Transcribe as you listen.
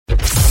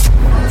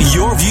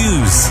Your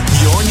views,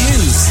 your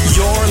news,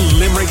 your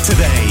Limerick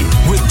Today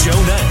with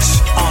Joe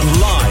Nash on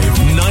Live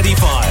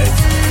 95.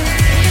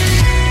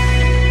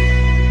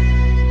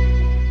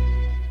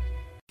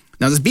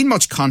 Now, there's been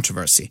much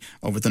controversy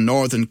over the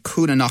Northern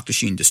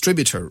Coonagh-Knocklashin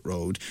Distributor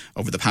Road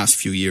over the past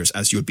few years,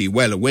 as you'll be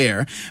well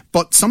aware,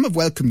 but some have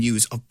welcomed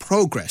news of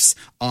progress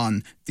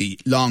on the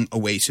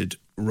long-awaited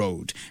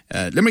road.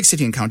 Limerick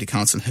City and County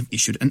Council have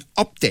issued an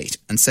update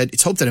and said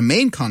it's hoped that a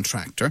main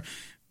contractor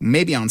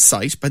may be on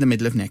site by the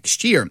middle of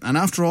next year. And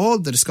after all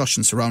the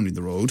discussion surrounding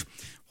the road,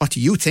 what do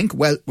you think?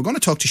 Well, we're going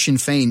to talk to Sinn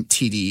Féin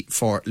TD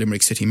for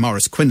Limerick City,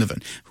 Maurice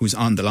Quinlivan, who's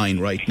on the line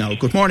right now.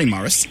 Good morning,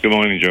 Maurice. Good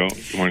morning, Joe.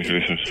 Good morning to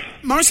listeners.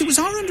 Maurice, it was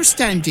our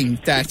understanding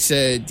that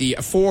the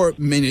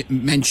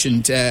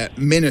aforementioned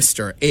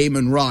Minister,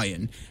 Eamon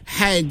Ryan,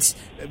 had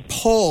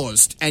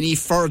paused any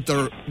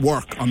further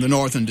work on the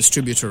Northern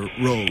Distributor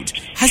Road.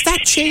 Has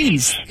that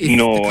changed?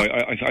 No,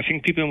 I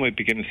think people might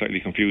be getting slightly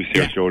confused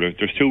here, Joe.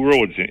 There's two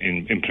roads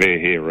in play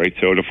here, right?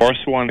 So the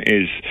first one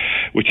is,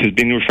 which has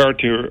been referred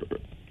to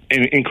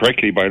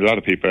incorrectly by a lot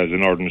of people as the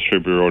Northern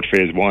Distributor Road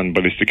Phase 1,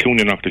 but it's the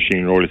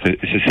Coonagh-Knocklashin Road.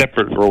 It's a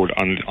separate road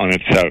on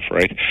itself,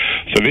 right?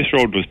 So this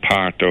road was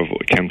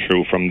came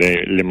through from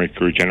the Limerick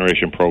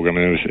Regeneration Programme,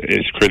 and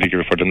it's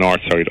critical for the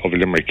north side of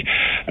Limerick.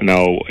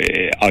 Now,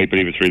 I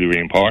believe it's really,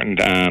 really important,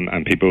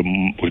 and people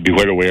would be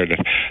well aware that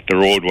the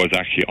road was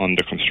actually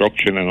under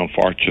construction, and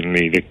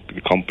unfortunately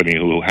the company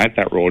who had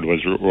that road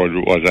was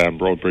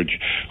Roadbridge,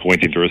 who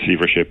went into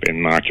receivership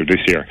in March of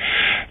this year.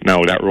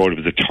 Now, that road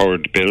was the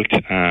third built.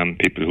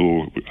 People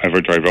who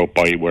ever drive out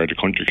by where the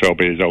country club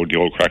is, out the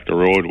old Cracker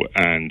Road,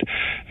 and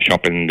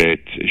shopping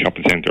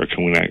centre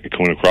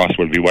Coonagh Cross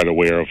will be well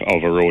aware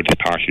of a road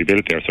that's partially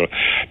built there. So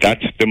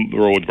that's the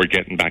road we're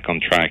getting back on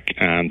track,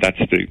 and that's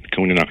the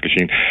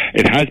Coonagh-Knocklashin.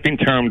 It has been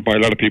termed by a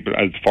lot of people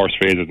as the first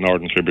phase of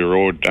Northern Distributor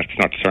Road. That's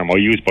not the term I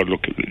use, but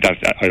look,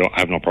 I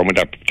have no problem with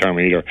that term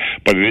either.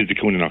 But it is the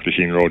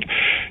Coonagh-Knocklashin Road.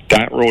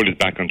 That road is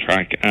back on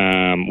track.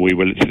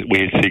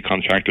 We'll see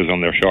contractors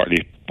on there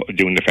shortly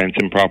doing the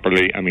fencing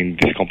properly. I mean,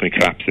 this company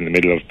collapsed in the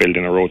middle of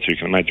building a road, so you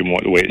can imagine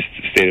what the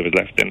state it was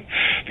left in.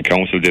 The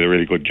council did a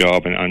really good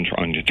job and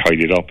trying to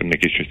tidy it up and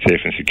make it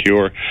safe and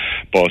secure.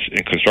 But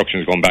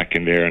construction is going back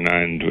in there,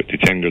 and the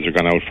tenders are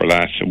gone out for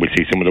that. We'll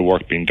see some of the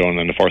work being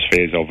done on the first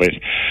phase of it,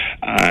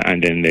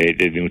 and then the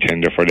new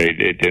tender for the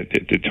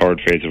third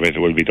phase of it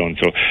will be done.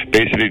 So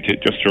basically,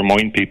 just to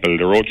remind people,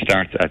 the road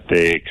starts at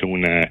the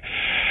Coonagh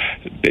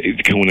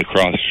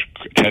Cross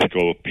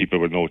Tesco. People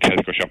would know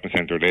Tesco shopping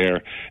centre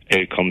there.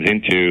 It comes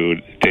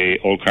into the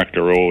Old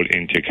Cracker Road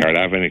into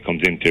Carlavin, it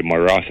comes into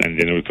Moyross, and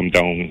then it will come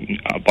down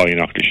by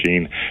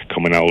Knocklashin,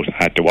 coming out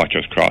at the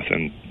Watchers Cross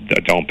and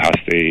down past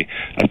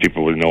as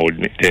people will know,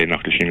 the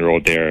Knocklashin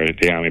Road there,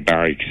 the Army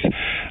Barracks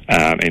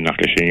in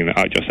Knocklashin,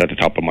 just at the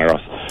top of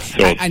Moyross.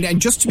 So,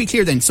 and just to be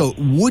clear then, so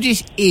would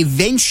it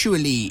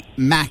eventually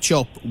match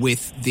up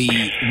with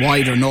the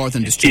wider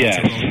Northern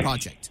Distributor Road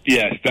project?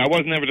 Yes, that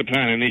was never the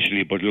plan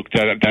initially, but look,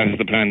 that is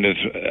the plan that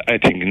I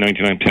think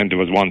 99% of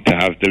us want to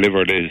have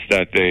delivered, is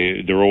that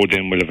the road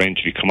then will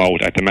eventually come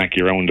out at the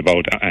Mackey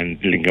roundabout and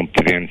link up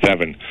to the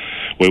N7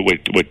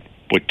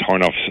 with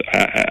turn-offs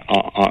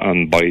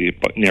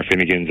near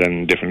Finnegan's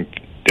and different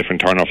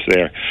turn-offs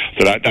there.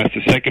 So that's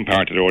the second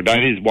part of the road.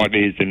 That is what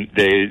is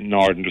the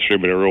Northern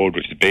Distributor Road,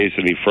 which is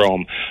basically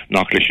from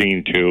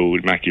Knocklashin to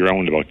Mackey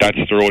roundabout. That's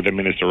the road that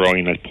Minister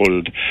Ryan has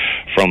pulled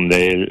from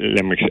the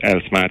Limerick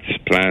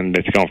LSMATS plan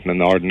that's come from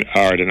the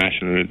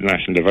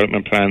National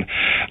Development Plan,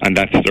 and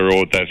that's the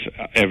road that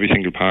every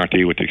single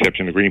party, with the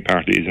exception of the Green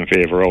Party, is in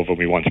favour of, and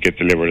we want to get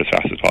delivered as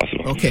fast as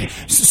possible. Okay,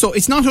 so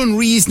it's not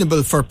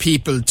unreasonable for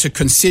people to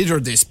consider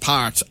this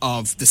part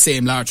of the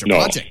same larger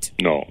project?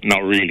 No,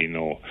 not really,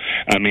 no.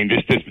 I mean,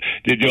 this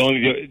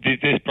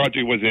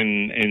project was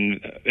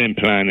in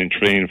plan and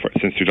train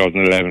since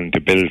 2011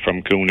 to build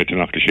from Coonagh to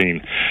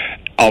Knocklashin.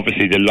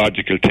 Obviously, the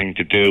logical thing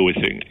to do is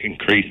to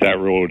increase that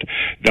road.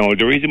 Now,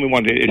 the reason we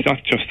want it's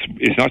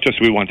not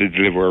just we want to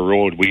deliver a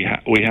road. We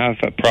have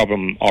a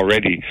problem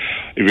already.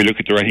 If you look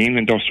at the Raheen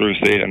Industrial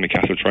Estate and the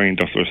Castletroy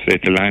Industrial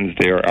Estate, the lands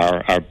there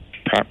are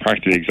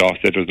practically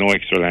exhausted. There's no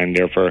extra land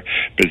there for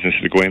business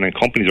to go in, and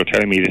companies are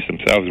telling me this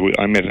themselves.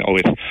 I met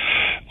with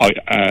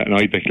an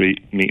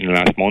IBEC meeting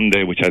last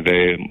Monday, which had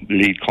the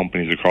lead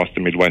companies across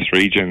the Midwest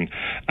region,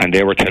 and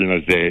they were telling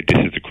us that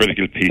this is a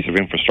critical piece of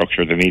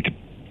infrastructure they need to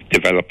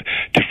develop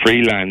to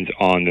free land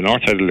on the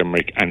north side of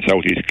Limerick and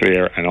South East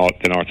Clare, and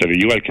the north side of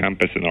UL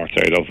campus, the north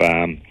side of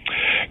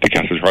the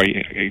Castletroy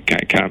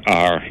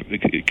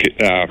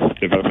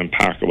development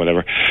park or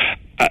whatever.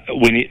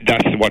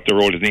 That's what the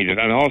road is needed,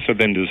 and also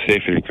then there's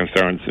safety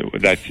concerns.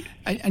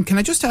 And can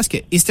I just ask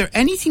you, is there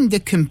anything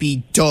that can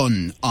be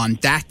done on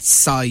that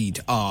side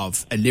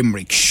of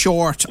Limerick,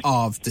 short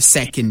of the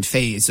second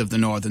phase of the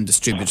Northern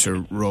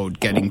Distributor Road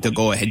getting the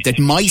go-ahead, that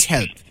might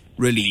help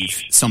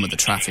relieve some of the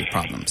traffic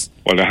problems?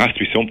 Well, there has to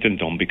be something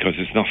done, because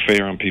it's not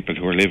fair on people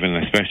who are living,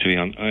 especially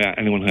on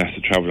anyone who has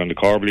to travel on the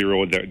Corbally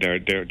Road.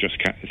 They're just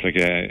can't, it's like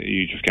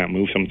you just can't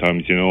move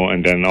sometimes, you know.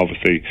 And then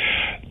obviously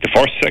the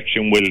first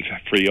section will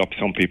free up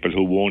some people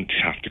who won't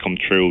have to come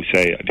through.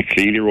 Say the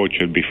Cleely Road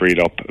should be freed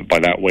up by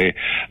that way,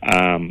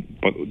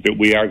 but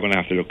we are going to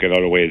have to look at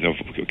other ways of,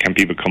 can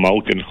people come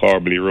out in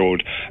Corbally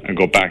Road and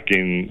go back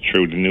in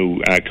through the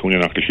new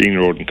Coonanock-Lachine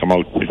Road and come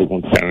out, if they're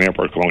going to Shannon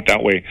Airport, come out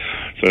that way.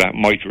 So that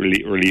might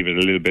relieve it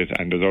a little bit.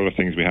 And there's other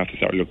things we have to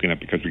start looking at,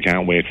 because we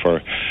can't wait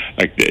for,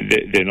 like,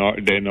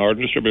 the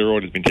Northern Distributor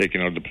Road has been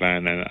taken out of the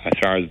plan, and as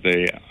far as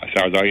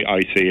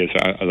I see, as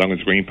long as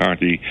the Green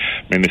Party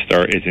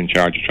minister is in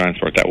charge of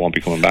transport, that won't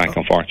be coming back,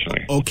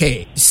 unfortunately.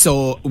 Okay,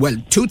 so, well,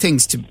 two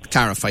things to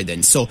clarify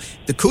then. So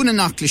the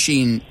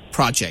Coonanock-Lachine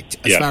project,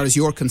 as far as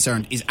you're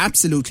concerned, is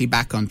absolutely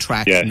back on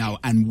track now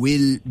and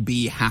will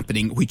be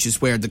happening, which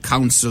is where the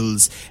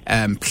council's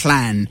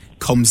plan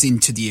comes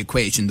into the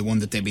equation, the one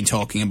that they've been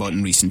talking about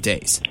in recent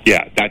days.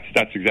 Yeah,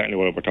 that's exactly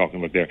what we're talking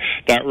about there.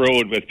 That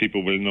road, as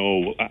people will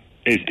know,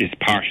 is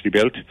partially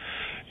built.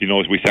 You know,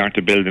 as we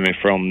started building it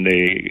from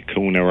the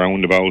Coona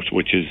roundabout,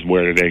 which is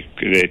where the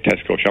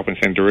Tesco shopping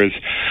centre is,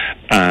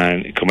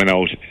 and coming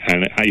out,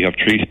 and you have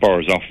three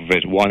spurs off of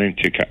it, one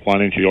into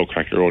the Old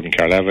Cracker Road in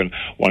Carlevan,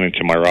 one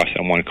into Myross,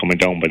 and one coming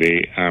down by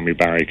the Army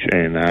Barracks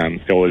in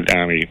the old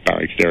Army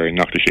Barracks there in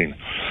Knocklashin.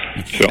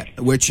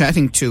 So we're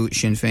chatting to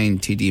Sinn Féin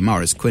TD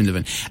Maurice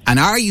Quinlivan, and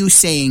are you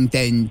saying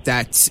then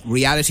that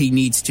reality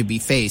needs to be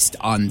faced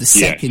on the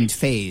second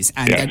phase,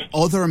 and that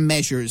other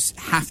measures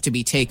have to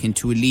be taken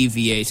to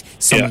alleviate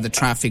some of the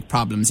traffic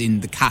problems in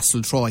the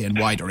Castletroy and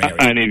wider area?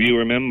 And if you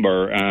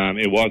remember,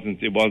 it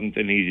wasn't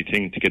an easy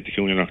thing to get the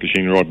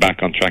Coonanock-Lachine Road back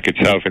on track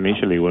itself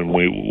initially when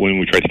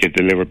we tried to get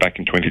delivered back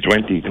in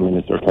 2020. The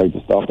minister tried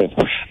to stop it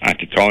at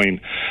the time,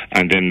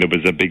 and then there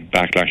was a big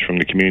backlash from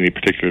the community,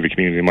 particularly the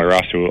community of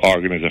Myross, who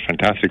organised a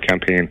fantastic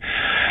campaign.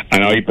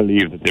 And I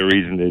believe that the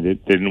reason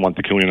they didn't want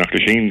the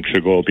Coonanock-Lachine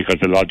to go, because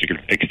the logical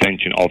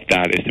extension of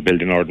that is to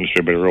build a Northern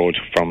Distributor Road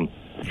from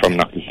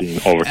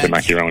Knocklashin over to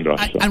Mackey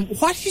Roundabout. And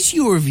what is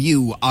your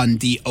view on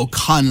the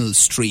O'Connell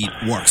Street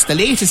works? The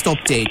latest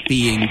update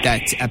being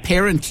that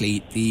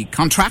apparently the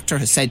contractor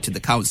has said to the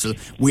council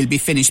will be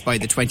finished by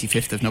the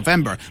 25th of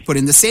November, but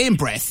in the same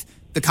breath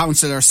the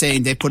council are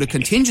saying they put a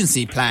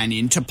contingency plan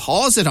in to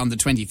pause it on the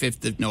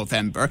 25th of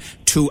November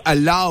to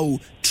allow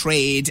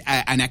trade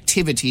and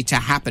activity to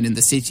happen in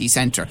the city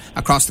centre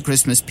across the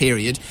Christmas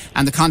period,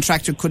 and the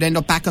contractor could end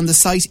up back on the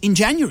site in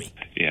January.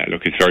 Yeah,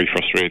 look, it's very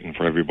frustrating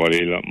for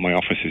everybody. My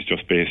office is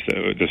just based,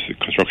 this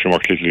construction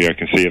work, literally, I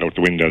can see it out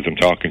the window as I'm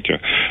talking to.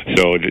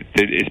 So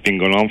it's been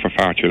going on for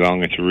far too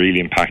long. It's really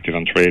impacted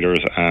on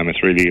traders.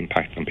 It's really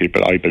impacted on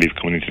people, I believe,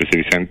 coming into the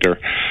city centre.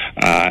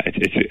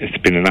 It's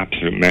been an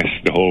absolute mess,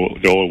 the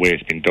whole way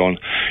it's been done.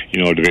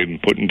 You know, they've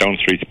been putting down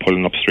streets,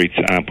 pulling up streets,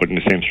 and putting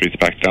the same streets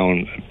back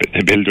down.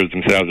 The builders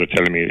themselves are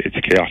telling me it's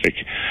chaotic.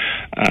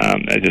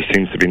 There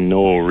seems to be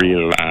no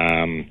real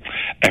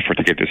effort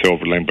to get this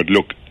over the line. But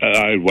look,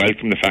 I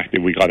welcome the fact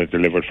that we got it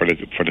delivered for the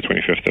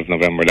 25th of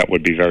November. That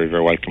would be very,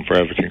 very welcome for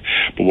everything.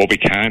 But what we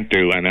can't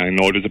do, and I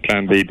know there's a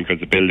plan B, because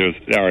the builders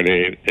or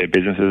the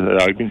businesses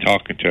that I've been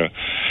talking to,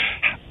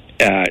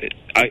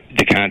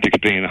 they can't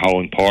explain how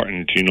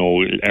important, you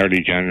know,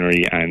 early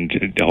January and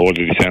the whole of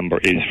December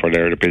is for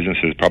their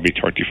businesses. Probably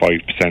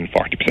 35%,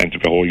 40%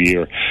 of the whole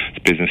year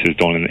business is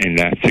done in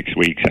that 6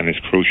 weeks, and it's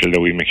crucial that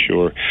we make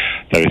sure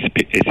that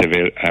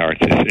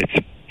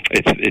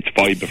it's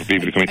viable for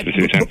people to come into the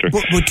city centre.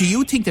 But do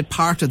you think that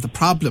part of the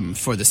problem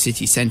for the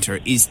city centre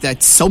is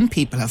that some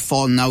people have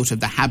fallen out of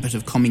the habit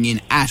of coming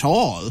in at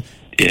all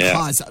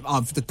because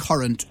of the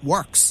current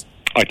works?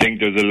 I think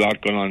there's a lot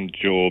going on,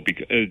 Joe,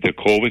 because the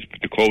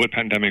COVID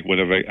pandemic would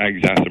have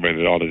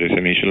exacerbated all of this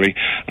initially,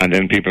 and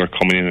then people are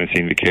coming in and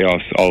seeing the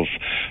chaos of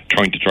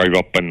trying to drive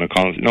up and the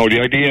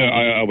idea,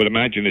 I would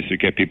imagine, is to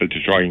get people to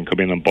try and come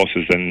in on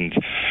buses and,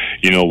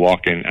 you know,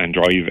 walk in and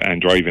drive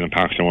in and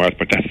park somewhere else,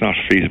 but that's not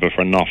feasible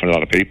for an awful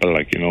lot of people,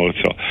 like, you know.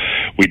 So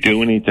we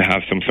do need to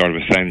have some sort of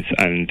a sense,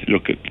 and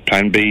look at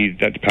Plan B.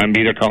 That the Plan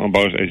B they're talking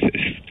about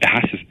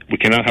we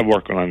cannot have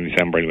work going on in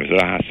December anyway, so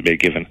that has to be a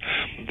given.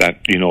 That,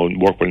 you know,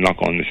 work will not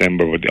go on in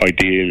December, but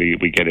ideally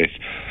we get it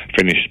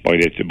finished by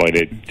the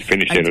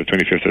finish date of the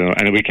 25th.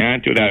 And if we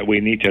can't do that, we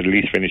need to at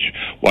least finish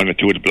one or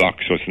two of the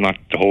blocks, so it's not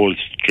the whole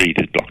street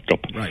is blocked up.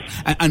 Right.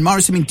 And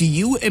Maurice, I mean, do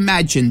you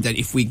imagine that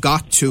if we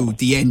got to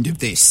the end of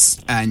this,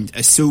 and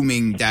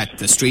assuming that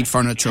the street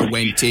furniture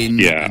went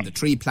in and the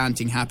tree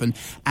planting happened,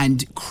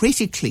 and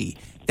critically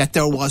that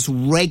there was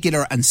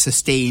regular and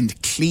sustained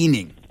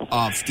cleaning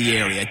of the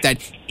area,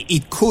 that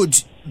it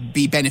could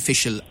be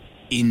beneficial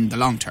in the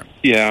long term?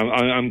 Yeah,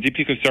 I'm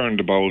deeply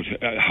concerned about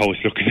how it's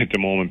looking at the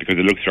moment, because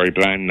it looks very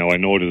bland now. I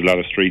know there's a lot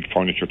of street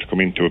furniture to come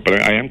into it, but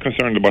I am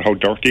concerned about how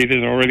dirty it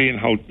is already, and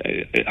how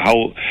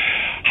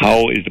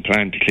is the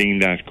plan to clean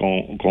that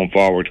going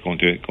forward? Going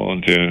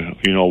to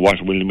you know,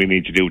 what will we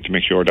need to do to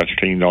make sure that's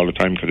cleaned all the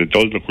time, because it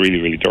does look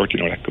really, really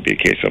dirty now. That could be a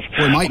case of...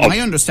 Well, my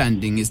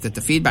understanding is that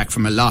the feedback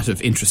from a lot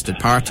of interested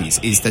parties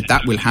is that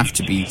will have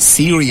to be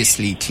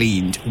seriously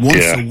cleaned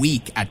once a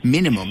week at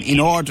minimum in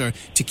order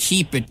to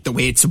keep it the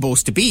way it's supposed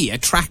supposed to be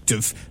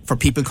attractive for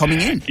people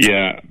coming in.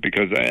 Yeah,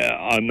 because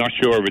I'm not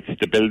sure if it's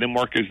the building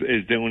work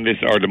is doing this,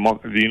 or the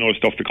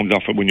stuff that comes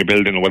off it when you're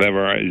building or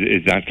whatever.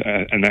 Is that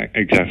an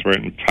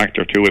exacerbating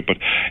factor to it? But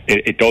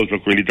it does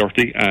look really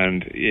dirty,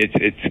 and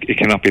it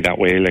cannot be that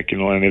way. And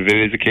if it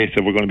is a case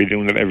that we're going to be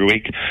doing it every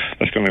week,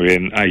 that's going to be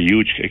a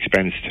huge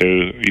expense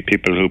to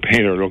people who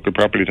pay their local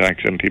property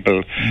tax and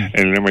people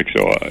in Limerick.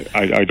 So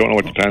I don't know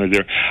what the plan is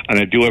there. And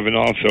I do have an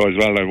also as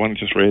well. I want to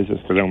just raise this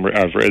because I'm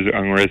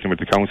raising with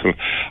the council.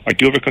 I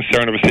do have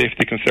a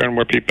safety concern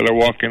where people are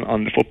walking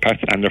on the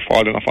footpaths and they're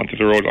falling off onto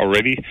the road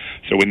already.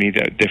 So we need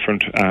a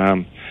different.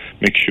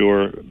 Make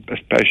sure,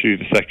 especially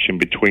the section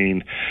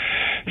between,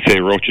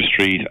 say, Rocha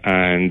Street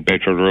and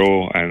Bedford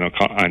Row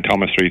and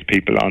Thomas Street,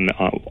 people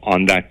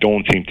on that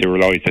don't seem to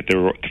realise that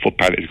the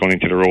footpath is going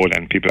into the road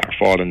and people are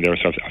falling there.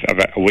 So I've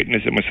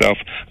witnessed it myself,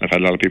 and I've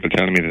had a lot of people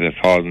telling me that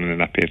they've fallen in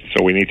that pit.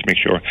 So we need to make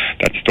sure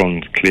that's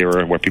done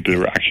clearer, where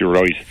people actually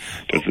realise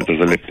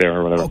there's a lip there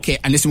or whatever. Okay,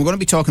 and listen, we're going to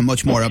be talking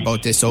much more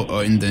about this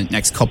in the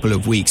next couple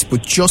of weeks,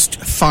 but just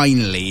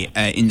finally,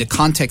 in the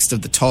context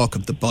of the talk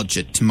of the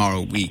budget tomorrow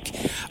week,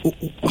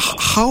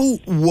 how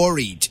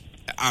worried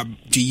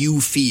do you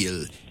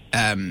feel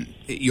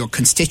your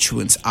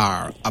constituents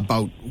are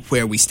about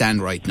where we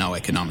stand right now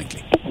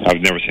economically?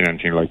 I've never seen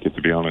anything like it,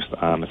 to be honest.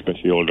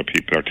 Especially older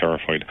people are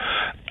terrified.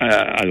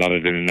 A lot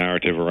of the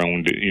narrative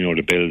around,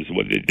 the bills,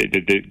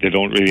 they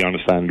don't really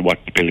understand what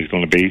the bill is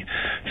going to be.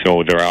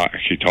 So they're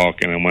actually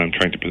talking, and when I'm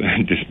trying to put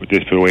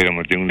this the way I'm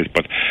not doing this,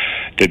 but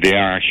they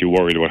are actually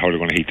worried about how they're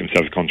going to heat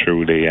themselves going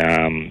through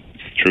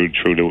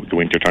the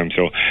winter time.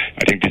 So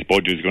I think this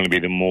budget is going to be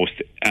the most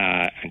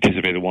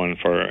anticipated one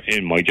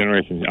in my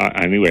generation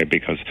anyway,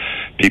 because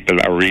people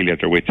are really at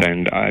their wits'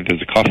 end.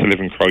 There's a cost of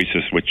living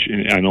crisis, which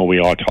I know we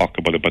all talk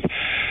about it, but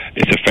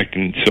it's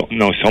affecting.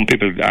 Some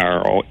people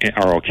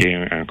are okay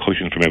and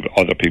cushioned from it, but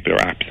other people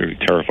are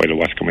absolutely terrified of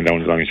what's coming down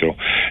the line. So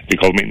the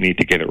government need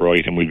to get it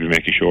right, and we'll be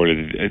making sure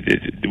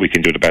that we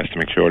can do the best to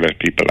make sure that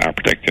people are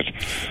protected.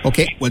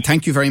 Okay, well,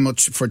 thank you very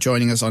much for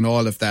joining us on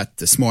all of that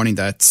this morning.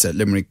 That's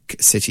Limerick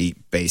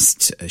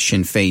City-based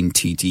Sinn Féin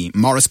TD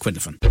Maurice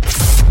Quinlivan.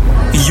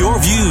 Your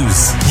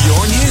views,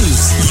 your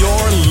news,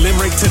 your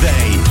Limerick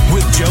Today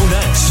with Joe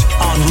Nash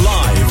on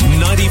Live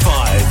 95.